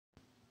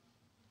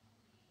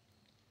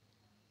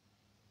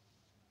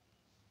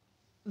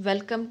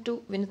Welcome to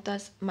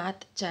Vinuta's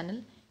Math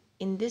channel.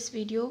 In this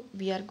video,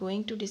 we are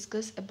going to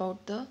discuss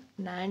about the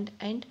NAND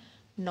and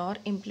NOR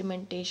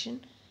implementation.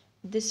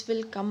 This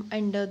will come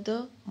under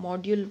the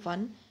Module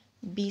 1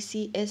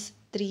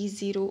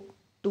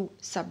 BCS302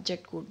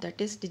 subject code,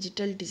 that is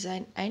Digital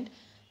Design and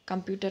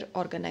Computer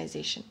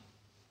Organization.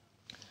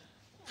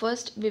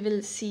 First, we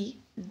will see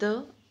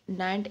the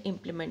NAND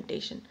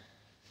implementation.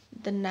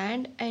 The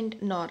NAND and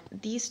NOR,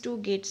 these two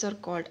gates are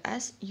called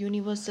as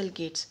universal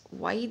gates.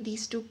 Why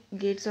these two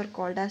gates are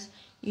called as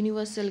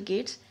universal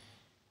gates?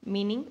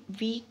 Meaning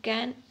we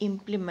can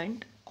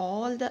implement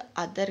all the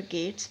other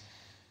gates,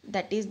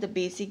 that is the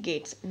basic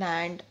gates,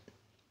 NAND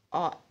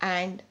or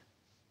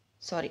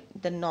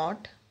the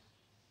NOT.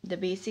 The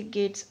basic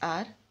gates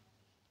are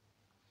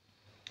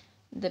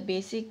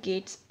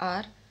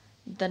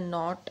the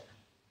NOT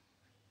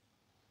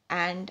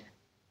and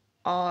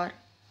or.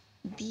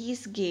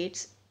 These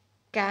gates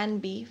can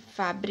be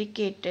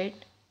fabricated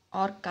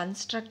or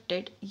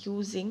constructed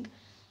using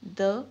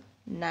the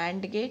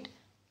NAND gate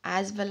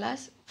as well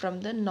as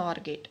from the NOR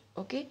gate.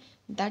 Okay,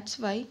 that's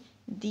why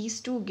these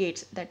two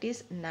gates, that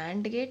is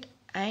NAND gate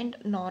and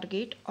NOR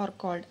gate, are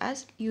called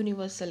as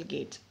universal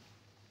gates.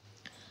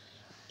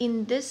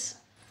 In this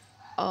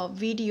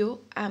video,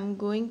 I am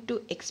going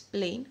to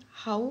explain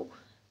how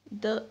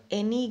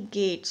any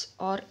gates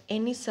or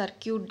any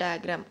circuit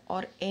diagram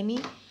or any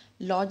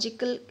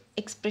logical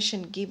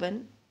expression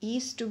given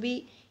is to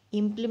be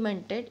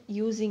implemented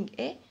using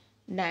a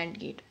NAND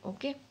gate.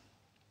 Okay,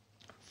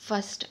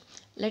 first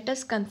let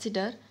us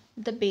consider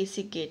the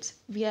basic gates.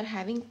 We are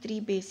having three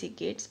basic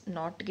gates: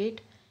 NOT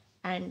gate,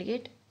 AND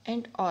gate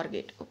and OR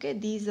gate. Okay,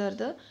 these are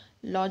the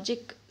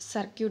logic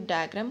circuit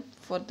diagram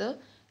for the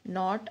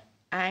NOT,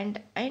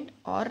 AND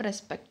OR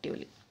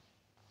respectively.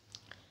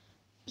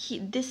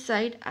 This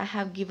side I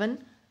have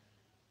given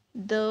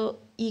the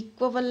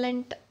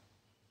equivalent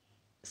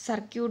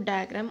circuit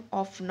diagram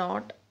of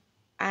NOT,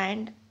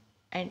 AND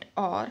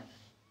OR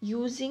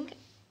using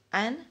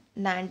an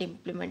NAND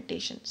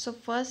implementation. So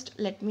first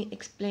let me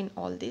explain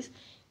all this.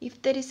 If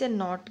there is a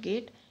NOT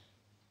gate,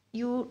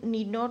 you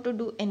need not to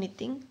do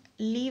anything,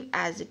 leave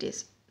as it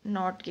is,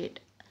 NOT gate.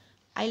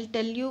 I'll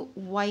tell you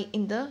why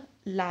in the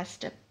last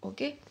step.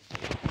 Okay,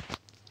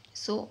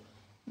 so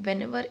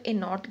whenever a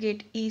NOT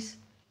gate is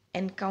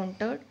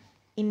encountered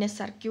in a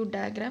circuit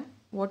diagram,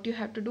 what you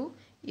have to do,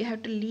 you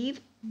have to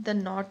leave the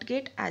NOT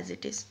gate as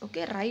it is.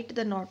 Okay, write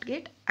the NOT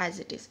gate as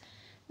it is.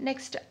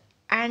 Next,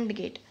 AND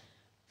gate.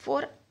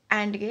 For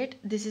AND gate,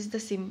 this is the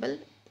symbol.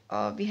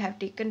 We have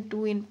taken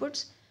two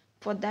inputs.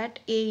 For that,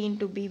 A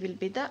into B will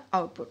be the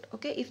output.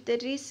 Okay, if there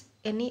is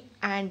any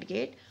AND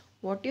gate,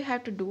 what you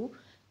have to do,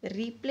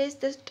 replace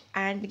this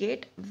AND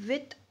gate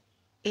with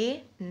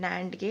a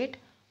NAND gate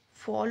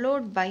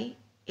followed by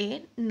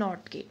a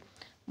NOT gate.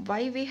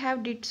 Why we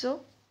have did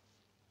so?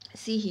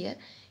 See here,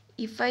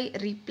 if I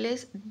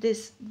replace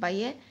this by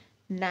a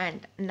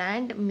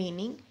NAND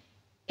meaning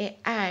a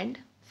AND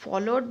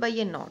followed by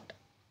a NOT,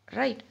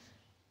 right?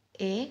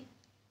 A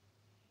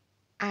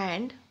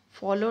AND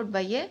followed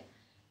by a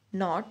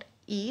NOT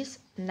is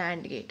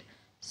NAND gate.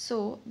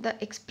 So the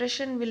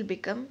expression will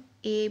become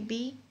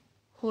AB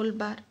whole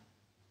bar.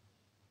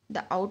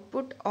 The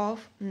output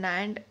of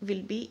NAND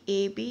will be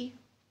AB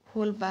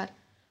whole bar.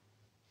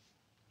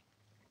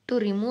 To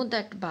remove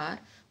that bar,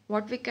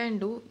 what we can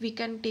do, we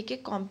can take a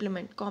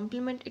complement.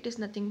 Complement, it is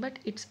nothing but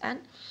it's an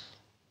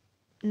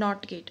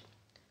NOT gate.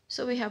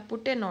 So we have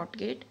put a NOT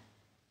gate.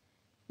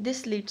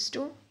 This leads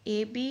to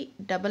AB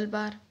double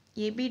bar.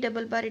 AB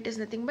double bar, it is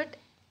nothing but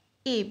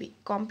AB.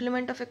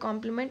 Complement of a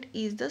complement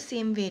is the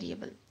same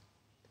variable.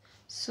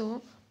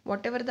 So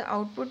whatever the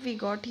output we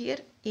got here,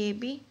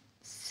 AB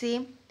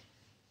same.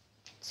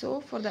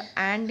 So for the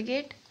AND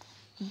gate,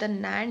 the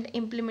NAND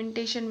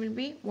implementation will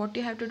be, what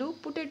you have to do,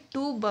 put a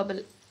 2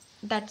 bubble.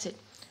 That's it.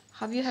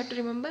 How you have to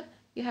remember?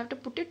 You have to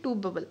put a 2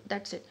 bubble.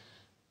 That's it.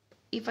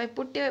 If I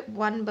put a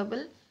 1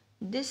 bubble,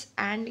 this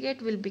AND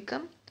gate will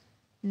become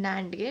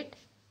NAND gate,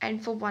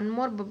 and for one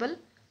more bubble,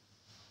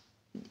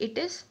 it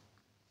is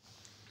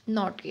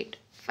NOT gate.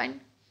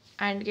 Fine.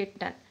 AND gate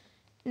done.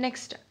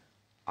 Next,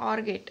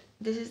 OR gate.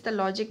 This is the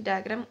logic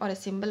diagram or a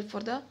symbol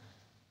for the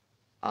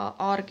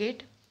OR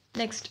gate.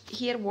 Next,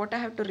 here what I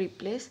have to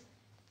replace,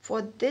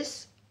 for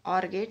this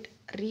OR gate,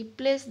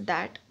 replace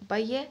that by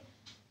a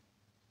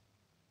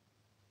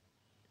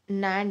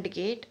NAND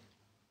gate.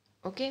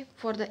 Okay,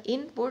 for the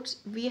inputs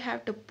we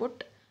have to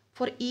put,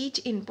 for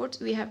each inputs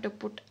we have to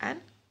put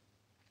an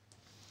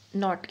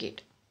NOT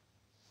gate.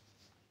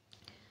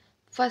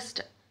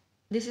 First,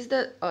 this is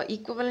the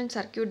equivalent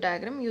circuit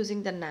diagram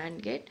using the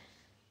NAND gate.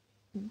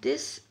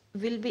 This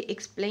will be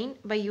explained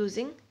by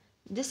using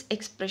this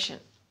expression.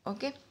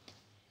 Okay,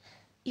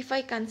 if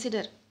I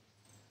consider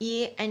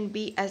A and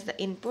B as the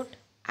input,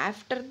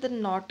 after the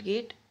NOT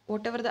gate,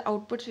 whatever the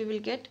outputs we will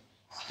get,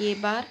 A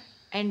bar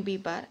and B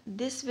bar,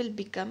 this will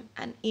become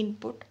an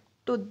input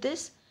to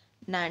this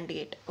NAND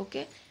gate.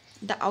 Okay,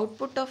 the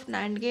output of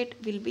NAND gate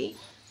will be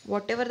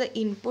whatever the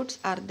inputs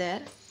are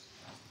there,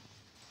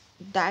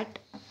 that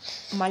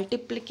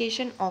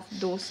multiplication of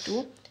those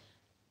two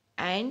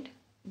and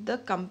the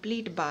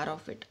complete bar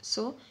of it.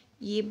 So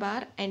A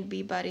bar and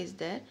B bar is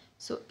there.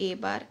 So A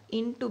bar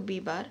into B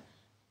bar,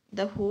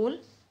 the whole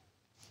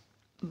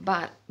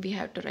bar we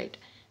have to write.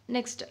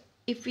 Next,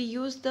 if we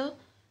use the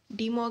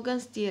De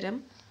Morgan's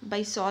theorem,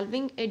 by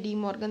solving a De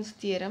Morgan's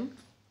theorem,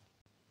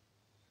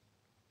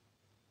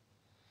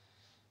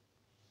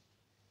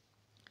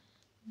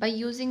 by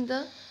using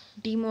the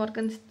De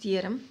Morgan's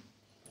theorem,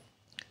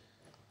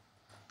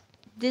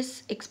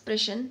 this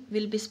expression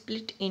will be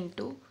split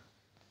into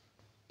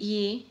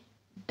A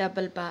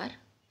double bar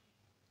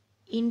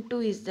into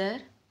is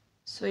there,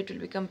 so it will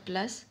become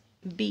plus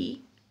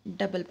B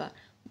double bar.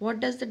 What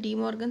does the De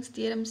Morgan's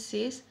theorem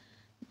says?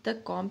 The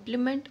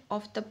complement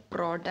of the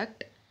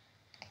product,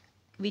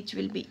 which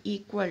will be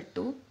equal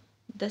to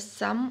the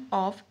sum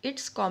of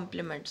its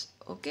complements.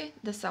 Okay,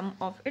 the sum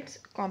of its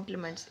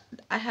complements.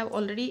 I have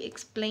already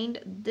explained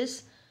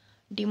this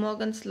De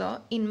Morgan's law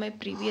in my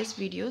previous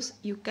videos.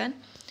 You can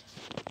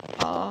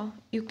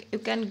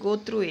go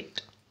through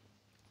it.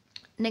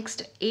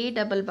 Next, A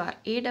double bar.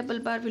 A double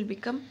bar will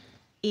become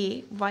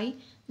A. Why?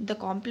 The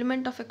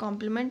complement of a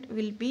complement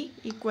will be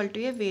equal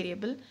to a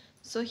variable.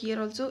 So here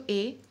also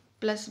A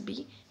plus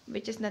B,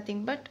 which is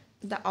nothing but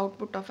the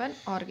output of an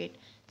OR gate.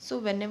 So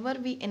whenever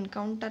we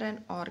encounter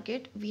an OR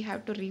gate, we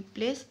have to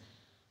replace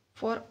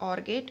for OR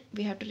gate,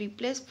 we have to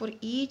replace for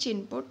each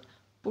input,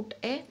 put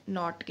a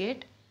NOT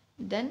gate,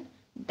 then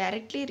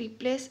directly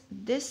replace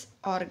this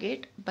OR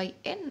gate by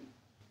a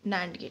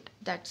NAND gate.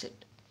 That's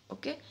it.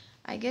 Okay,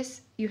 I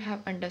guess you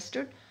have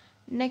understood.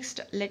 Next,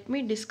 let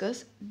me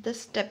discuss the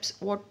steps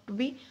what to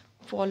be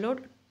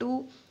followed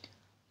to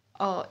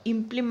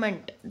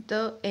implement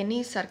the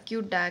any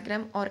circuit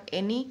diagram or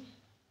any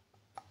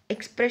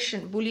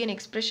expression, boolean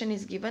expression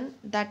is given,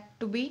 that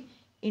to be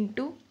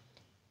into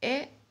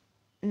a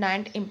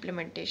NAND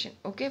implementation.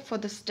 Okay, for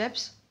the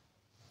steps,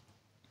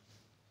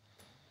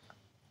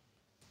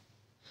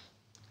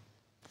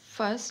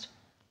 first,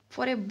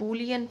 for a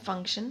boolean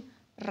function,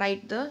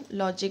 write the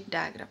logic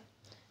diagram.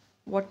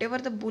 Whatever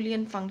the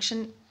boolean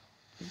function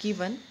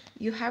given,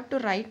 you have to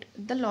write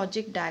the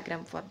logic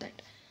diagram for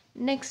that.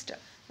 Next,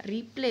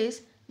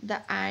 replace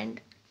the AND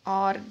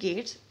OR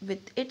gates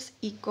with its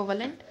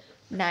equivalent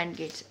NAND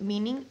gates.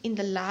 Meaning, in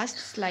the last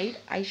slide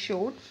I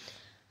showed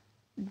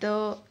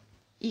the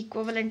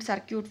equivalent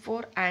circuit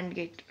for AND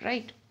gate,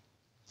 right?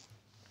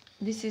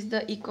 This is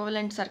the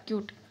equivalent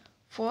circuit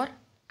for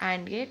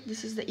AND gate.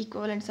 This is the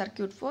equivalent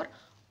circuit for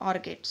OR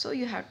gate. So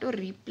you have to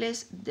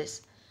replace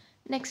this.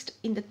 Next,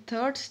 in the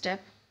third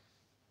step,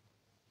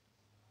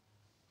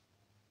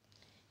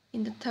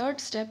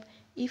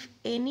 if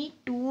any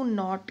two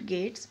NOT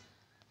gates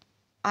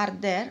are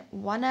there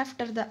one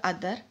after the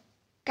other,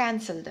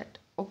 cancel that.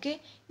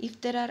 Okay, if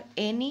there are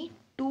any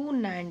two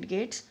NAND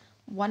gates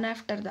one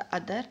after the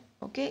other,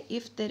 okay,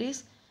 if there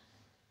is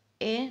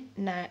a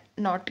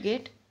NOT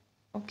gate,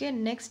 okay,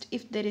 next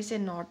if there is a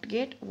NOT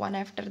gate one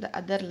after the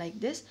other like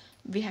this,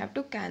 we have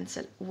to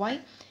cancel.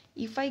 Why?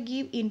 If I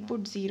give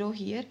input 0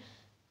 here,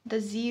 the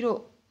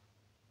 0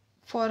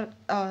 for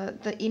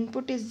the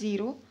input is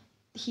 0,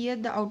 here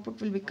the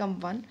output will become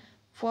 1.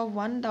 For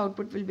 1 the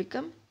output will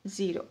become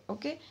 0.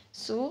 Okay,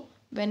 so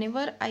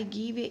whenever I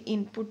give a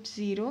input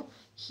 0,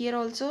 here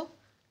also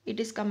it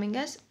is coming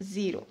as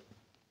 0.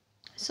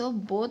 So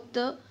both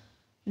the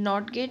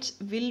NOT gates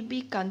will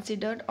be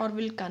considered or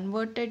will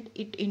converted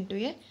it into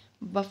a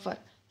buffer.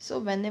 So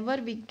whenever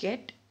we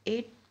get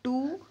a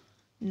two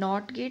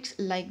NOT gates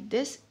like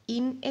this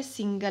in a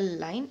single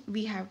line,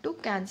 we have to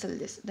cancel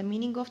this. The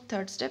meaning of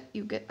third step,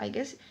 I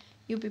guess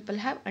you people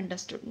have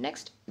understood.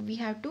 Next, we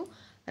have to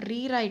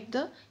rewrite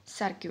the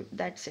circuit.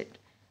 That's it.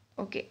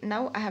 Okay,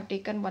 now I have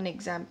taken one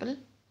example.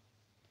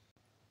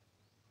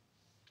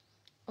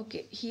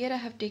 Okay, here I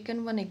have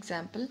taken one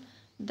example.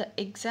 The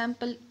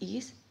example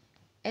is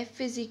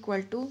f is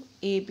equal to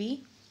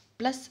ab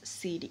plus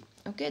cd.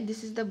 Okay,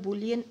 this is the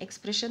boolean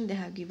expression they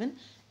have given,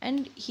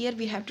 and here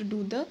we have to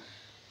do the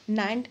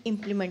NAND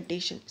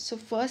implementation. So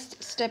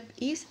first step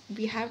is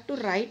we have to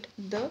write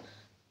the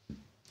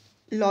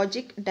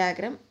logic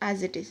diagram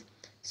as it is.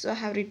 So I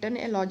have written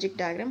a logic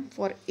diagram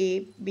for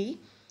AB,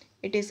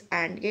 it is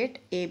AND gate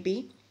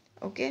AB.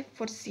 Okay,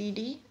 for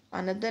CD,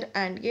 another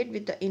AND gate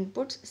with the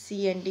inputs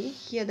C and D.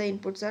 Here the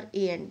inputs are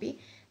A and B.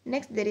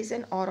 Next, there is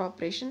an OR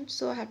operation.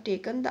 So I have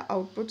taken the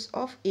outputs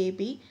of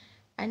AB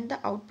and the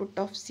output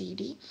of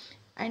CD,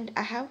 and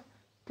I have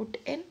put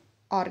an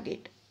OR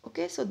gate.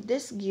 Okay, so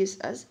this gives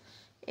us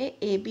a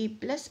AB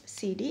plus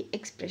CD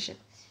expression.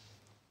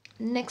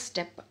 Next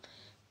step,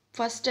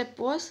 first step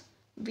was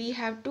we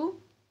have to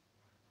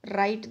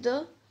write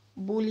the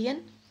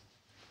boolean.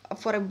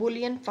 For a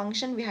boolean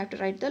function, we have to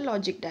write the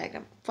logic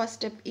diagram. First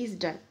step is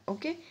done.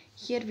 Okay,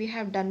 here we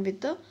have done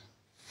with the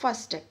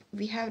first step.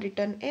 We have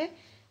written a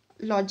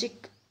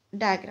logic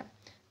diagram.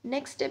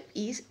 Next step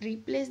is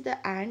replace the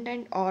AND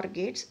and OR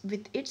gates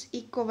with its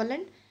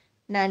equivalent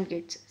NAND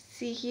gates.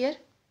 See here,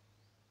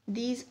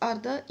 these are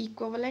the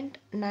equivalent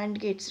NAND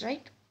gates,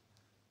 right?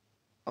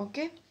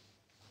 Okay,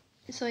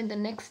 so in the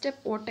next step,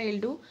 what I'll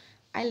do,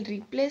 I'll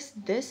replace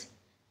this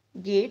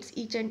gates,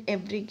 each and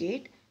every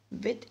gate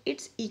with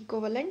its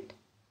equivalent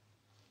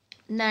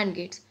NAND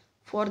gates.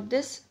 For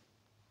this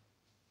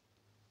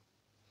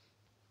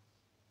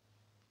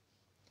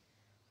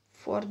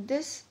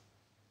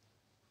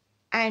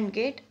AND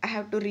gate, I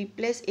have to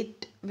replace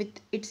it with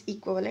its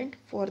equivalent.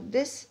 For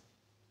this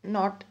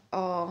not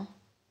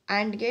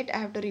AND gate, I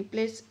have to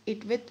replace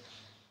it with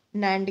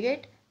NAND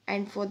gate,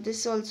 and for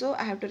this also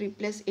I have to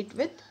replace it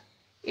with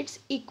its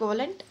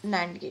equivalent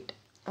NAND gate.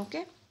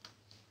 Okay,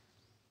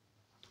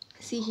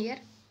 see here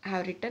I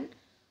have written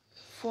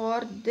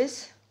for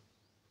this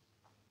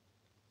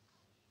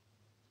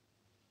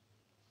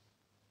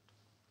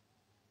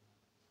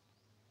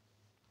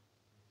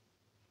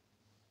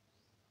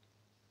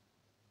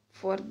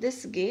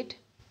gate.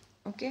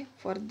 Okay,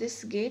 for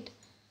this gate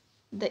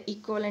the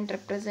equivalent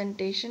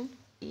representation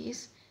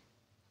is,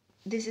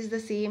 this is the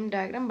same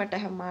diagram but I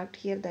have marked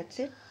here, that's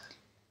it.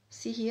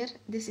 See here,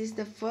 this is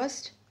the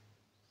first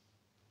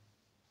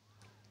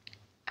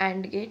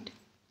AND gate.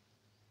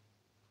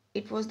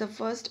 It was the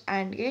first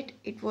AND gate.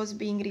 It was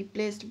being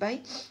replaced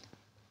by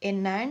a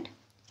NAND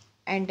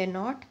and a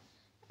NOT,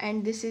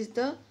 and this is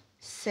the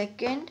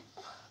second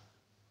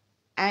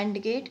AND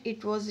gate.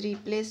 It was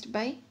replaced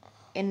by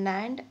a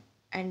NAND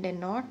and a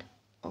NOT.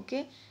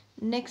 Okay,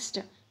 next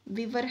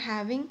we were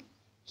having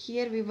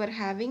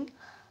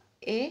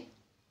a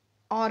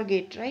OR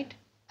gate, right?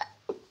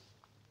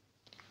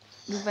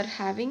 We were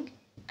having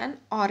an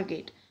OR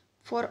gate.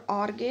 For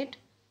OR gate,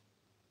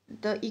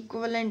 the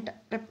equivalent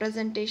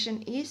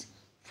representation is,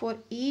 for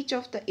each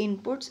of the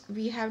inputs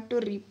we have to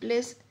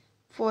replace,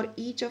 for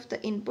each of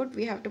the input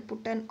we have to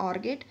put an OR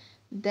gate,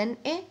 then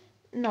a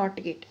NOT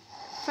gate.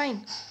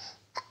 Fine.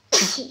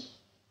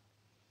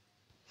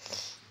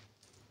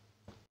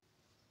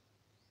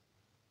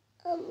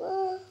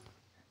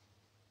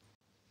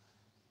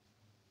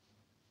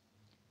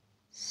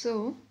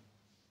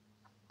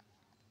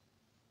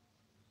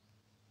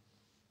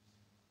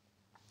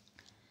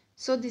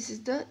 So this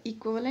is the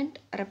equivalent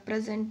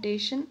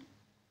representation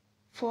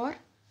for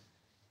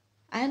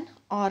an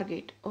OR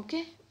gate.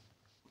 Okay,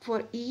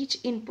 for each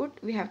input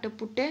we have to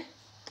put a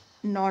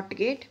NOT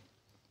gate.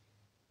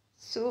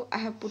 So I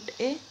have put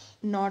a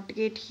NOT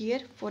gate here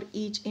for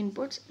each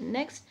inputs.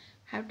 Next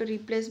I have to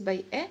replace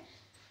by a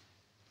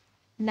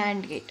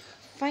NAND gate.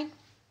 Fine.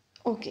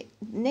 Okay,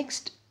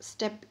 next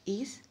step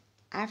is,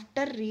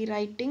 after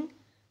rewriting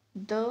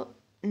the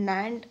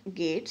NAND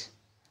gates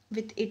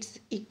with its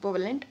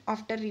equivalent,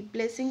 after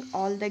replacing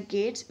all the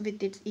gates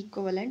with its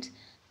equivalents,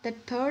 the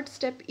third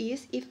step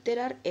is, if there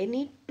are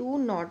any two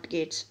NOT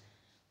gates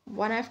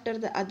one after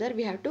the other,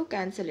 we have to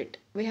cancel it.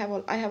 I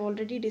have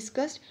already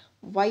discussed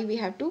why we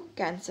have to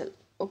cancel.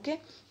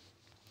 Okay,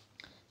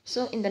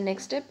 so in the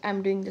next step I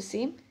am doing the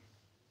same.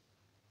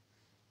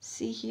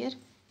 See here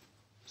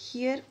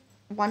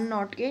one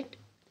NOT gate,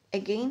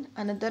 again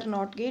another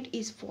NOT gate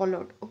is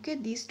followed. Okay,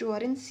 these two are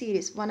in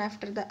series, one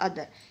after the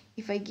other.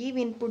 If I give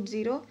input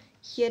 0,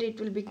 here it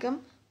will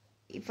become,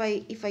 if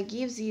I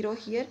give 0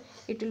 here,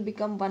 it will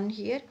become 1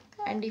 here,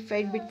 and if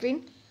I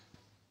between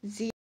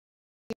 0